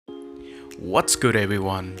What's good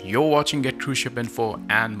everyone? You're watching Get Cruise Ship Info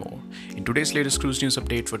and more. In today's latest cruise news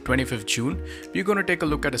update for 25th June, we're going to take a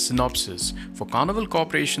look at a synopsis for Carnival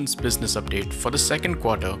Corporation's business update for the second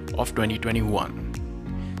quarter of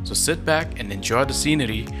 2021. So sit back and enjoy the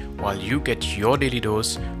scenery while you get your daily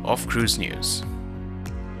dose of cruise news.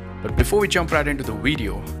 But before we jump right into the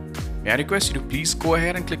video, may I request you to please go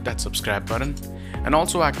ahead and click that subscribe button and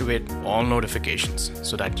also activate all notifications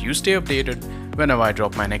so that you stay updated whenever I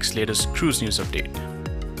drop my next latest cruise news update.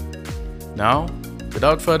 Now,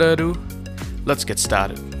 without further ado, let's get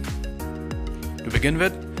started. To begin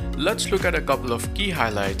with, let's look at a couple of key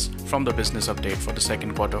highlights from the business update for the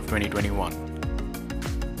second quarter of 2021.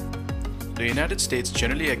 The United States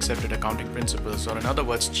Generally Accepted Accounting Principles, or in other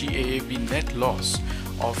words GAAP, net loss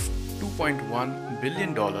of $2.1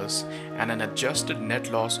 billion and an adjusted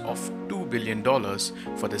net loss of $2 billion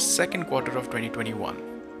for the second quarter of 2021.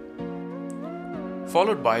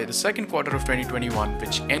 Followed by the second quarter of 2021,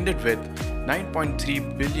 which ended with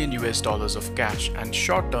 $9.3 billion of cash and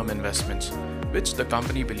short-term investments, which the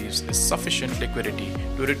company believes is sufficient liquidity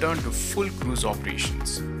to return to full cruise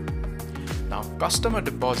operations. Now, customer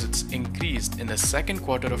deposits increased in the second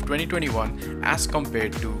quarter of 2021 as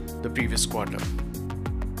compared to the previous quarter.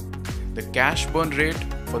 The cash burn rate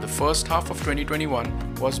for the first half of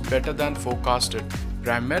 2021 was better than forecasted,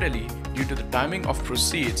 primarily due to the timing of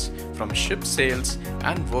proceeds from ship sales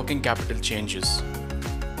and working capital changes.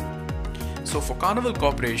 So for Carnival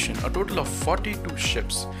Corporation, a total of 42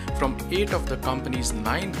 ships from 8 of the company's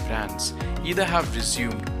 9 brands either have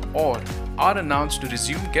resumed or are announced to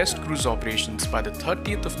resume guest cruise operations by the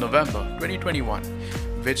 30th of November 2021,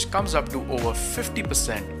 which comes up to over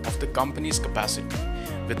 50% of the company's capacity,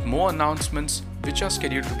 with more announcements which are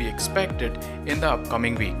scheduled to be expected in the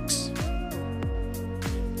upcoming weeks.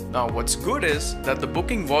 Now, what's good is that the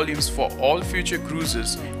booking volumes for all future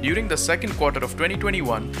cruises during the second quarter of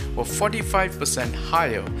 2021 were 45%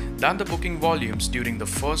 higher than the booking volumes during the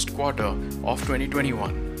first quarter of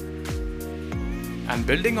 2021. And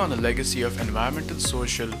building on a legacy of environmental,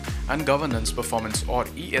 social, and governance performance, or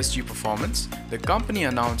ESG performance, the company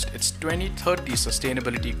announced its 2030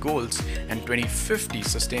 sustainability goals and 2050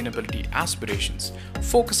 sustainability aspirations,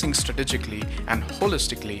 focusing strategically and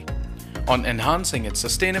holistically on enhancing its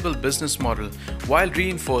sustainable business model while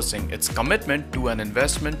reinforcing its commitment to an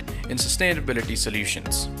investment in sustainability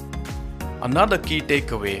solutions. Another key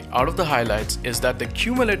takeaway out of the highlights is that the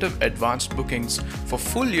cumulative advanced bookings for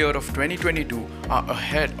full year of 2022 are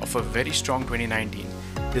ahead of a very strong 2019,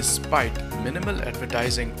 despite minimal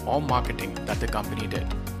advertising or marketing that the company did.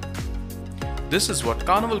 This is what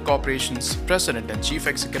Carnival Corporation's President and Chief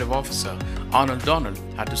Executive Officer Arnold Donald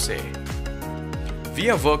had to say. We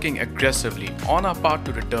are working aggressively on our part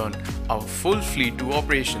to return our full fleet to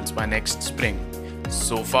operations by next spring.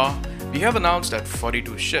 So far, we have announced that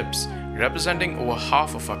 42 ships, representing over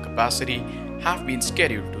half of our capacity, have been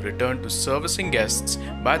scheduled to return to servicing guests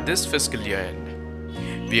by this fiscal year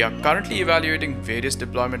end. We are currently evaluating various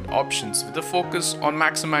deployment options with a focus on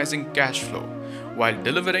maximizing cash flow, while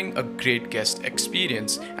delivering a great guest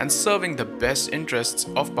experience and serving the best interests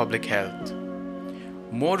of public health.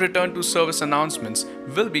 More return to service announcements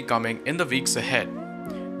will be coming in the weeks ahead.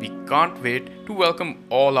 We can't wait to welcome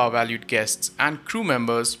all our valued guests and crew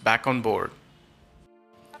members back on board.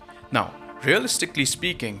 Now, realistically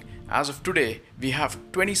speaking, as of today, we have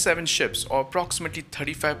 27 ships, or approximately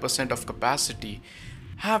 35% of capacity,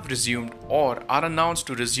 have resumed or are announced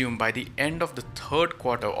to resume by the end of the third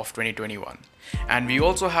quarter of 2021. And we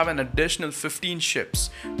also have an additional 15 ships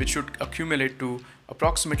which should accumulate to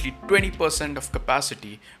approximately 20% of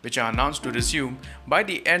capacity, which are announced to resume by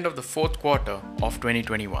the end of the fourth quarter of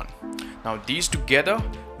 2021. Now, these together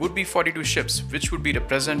would be 42 ships, which would be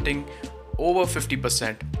representing over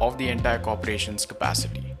 50% of the entire corporation's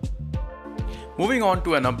capacity. Moving on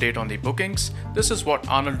to an update on the bookings, this is what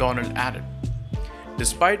Arnold Donald added.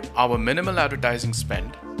 Despite our minimal advertising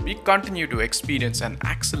spend, we continue to experience an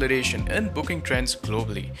acceleration in booking trends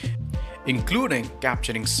globally, including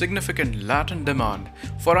capturing significant latent demand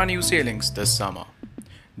for our new sailings this summer.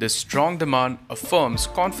 This strong demand affirms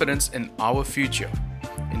confidence in our future.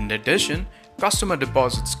 In addition, customer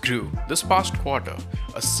deposits grew this past quarter,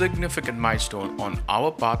 a significant milestone on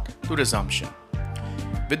our path to resumption.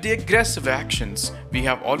 With the aggressive actions we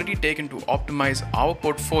have already taken to optimize our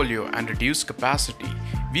portfolio and reduce capacity,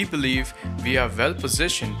 we believe we are well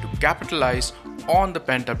positioned to capitalize on the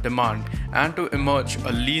pent-up demand and to emerge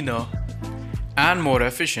a leaner and more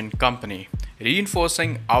efficient company,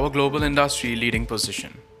 reinforcing our global industry leading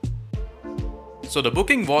position. So the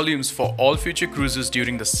booking volumes for all future cruises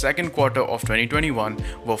during the second quarter of 2021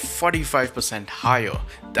 were 45% higher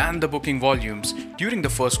than the booking volumes during the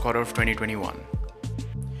first quarter of 2021.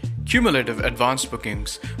 Cumulative advanced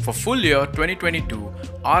bookings for full year 2022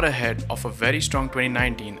 are ahead of a very strong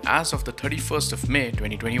 2019 as of the 31st of May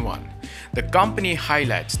 2021. The company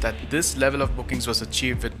highlights that this level of bookings was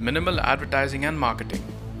achieved with minimal advertising and marketing.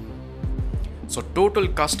 So total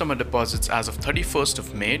customer deposits as of 31st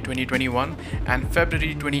of May 2021 and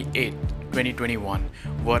February 28, 2021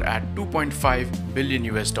 were at $2.5 billion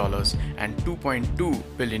and $2.2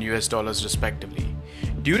 billion respectively.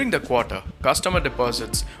 During the quarter, customer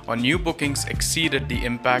deposits on new bookings exceeded the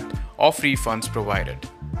impact of refunds provided.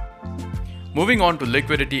 Moving on to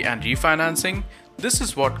liquidity and refinancing, this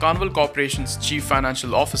is what Carnival Corporation's Chief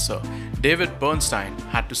Financial Officer, David Bernstein,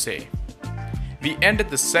 had to say. We ended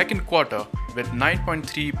the second quarter with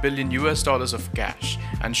 $9.3 billion of cash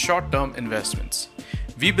and short-term investments.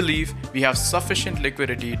 We believe we have sufficient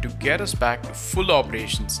liquidity to get us back to full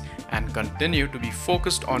operations and continue to be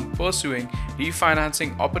focused on pursuing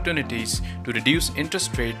refinancing opportunities to reduce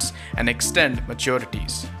interest rates and extend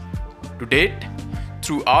maturities. To date,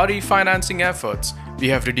 through our refinancing efforts, we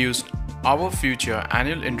have reduced our future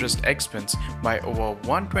annual interest expense by over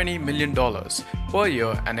 $120 million per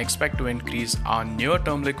year and expect to increase our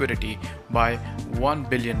near-term liquidity by $1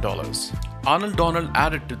 billion. Arnold Donald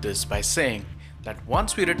added to this by saying that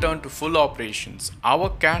once we return to full operations, our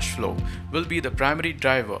cash flow will be the primary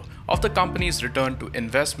driver of the company's return to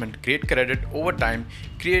investment-grade credit over time,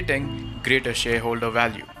 creating greater shareholder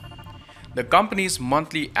value. The company's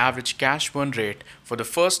monthly average cash burn rate for the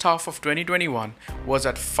first half of 2021 was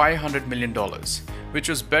at $500 million, which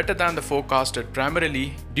was better than the forecasted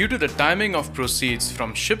primarily due to the timing of proceeds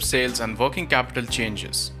from ship sales and working capital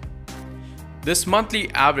changes. This monthly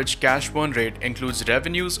average cash burn rate includes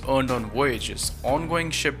revenues earned on voyages,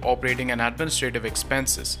 ongoing ship operating and administrative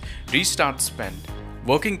expenses, restart spend,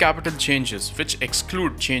 working capital changes which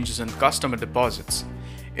exclude changes in customer deposits,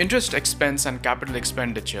 interest expense and capital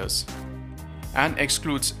expenditures, and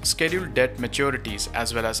excludes scheduled debt maturities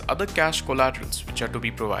as well as other cash collaterals which are to be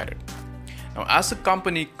provided. Now, as the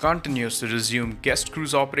company continues to resume guest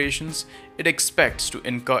cruise operations, it expects to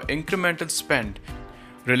incur incremental spend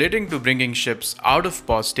relating to bringing ships out of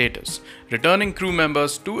pause status, returning crew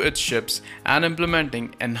members to its ships, and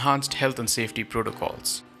implementing enhanced health and safety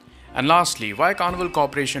protocols. And lastly, why Carnival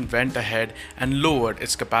Corporation went ahead and lowered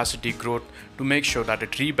its capacity growth to make sure that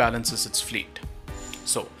it rebalances its fleet.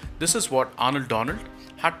 So, this is what Arnold Donald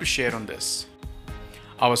had to share on this.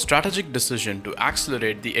 Our strategic decision to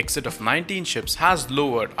accelerate the exit of 19 ships has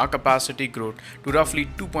lowered our capacity growth to roughly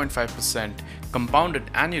 2.5% compounded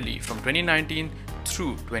annually from 2019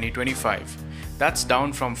 through 2025. That's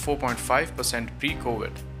down from 4.5%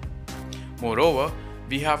 pre-COVID. Moreover,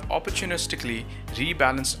 we have opportunistically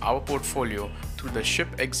rebalanced our portfolio through the ship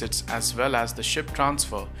exits as well as the ship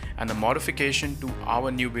transfer and the modification to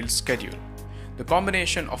our new build schedule, the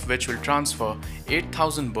combination of which will transfer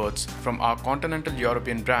 8,000 berths from our continental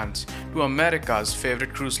European brands to America's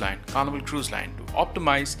favorite cruise line, Carnival Cruise Line, to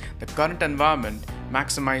optimize the current environment,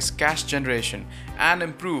 maximize cash generation, and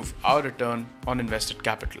improve our return on invested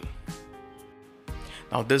capital.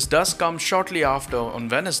 Now, this does come shortly after on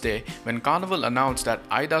Wednesday when Carnival announced that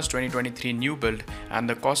AIDA's 2023 new build and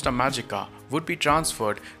the Costa Magica would be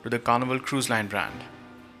transferred to the Carnival Cruise Line brand.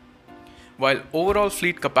 While overall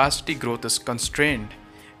fleet capacity growth is constrained,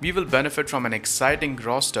 we will benefit from an exciting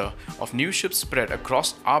roster of new ships spread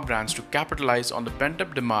across our brands to capitalize on the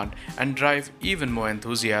pent-up demand and drive even more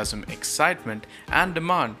enthusiasm, excitement, and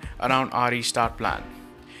demand around our restart plan.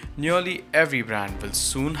 Nearly every brand will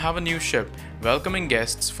soon have a new ship welcoming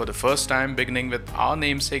guests for the first time, beginning with our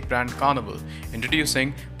namesake brand Carnival,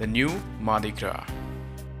 introducing the new Mardi Gras.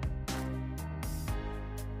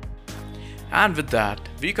 And with that,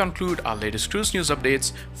 we conclude our latest cruise news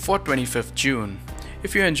updates for 25th June.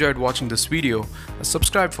 If you enjoyed watching this video, a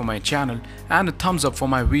subscribe for my channel and a thumbs up for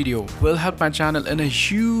my video will help my channel in a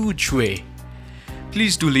huge way.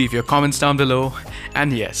 Please do leave your comments down below,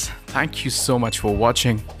 and yes, thank you so much for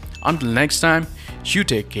watching. Until next time, you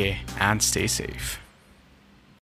take care and stay safe.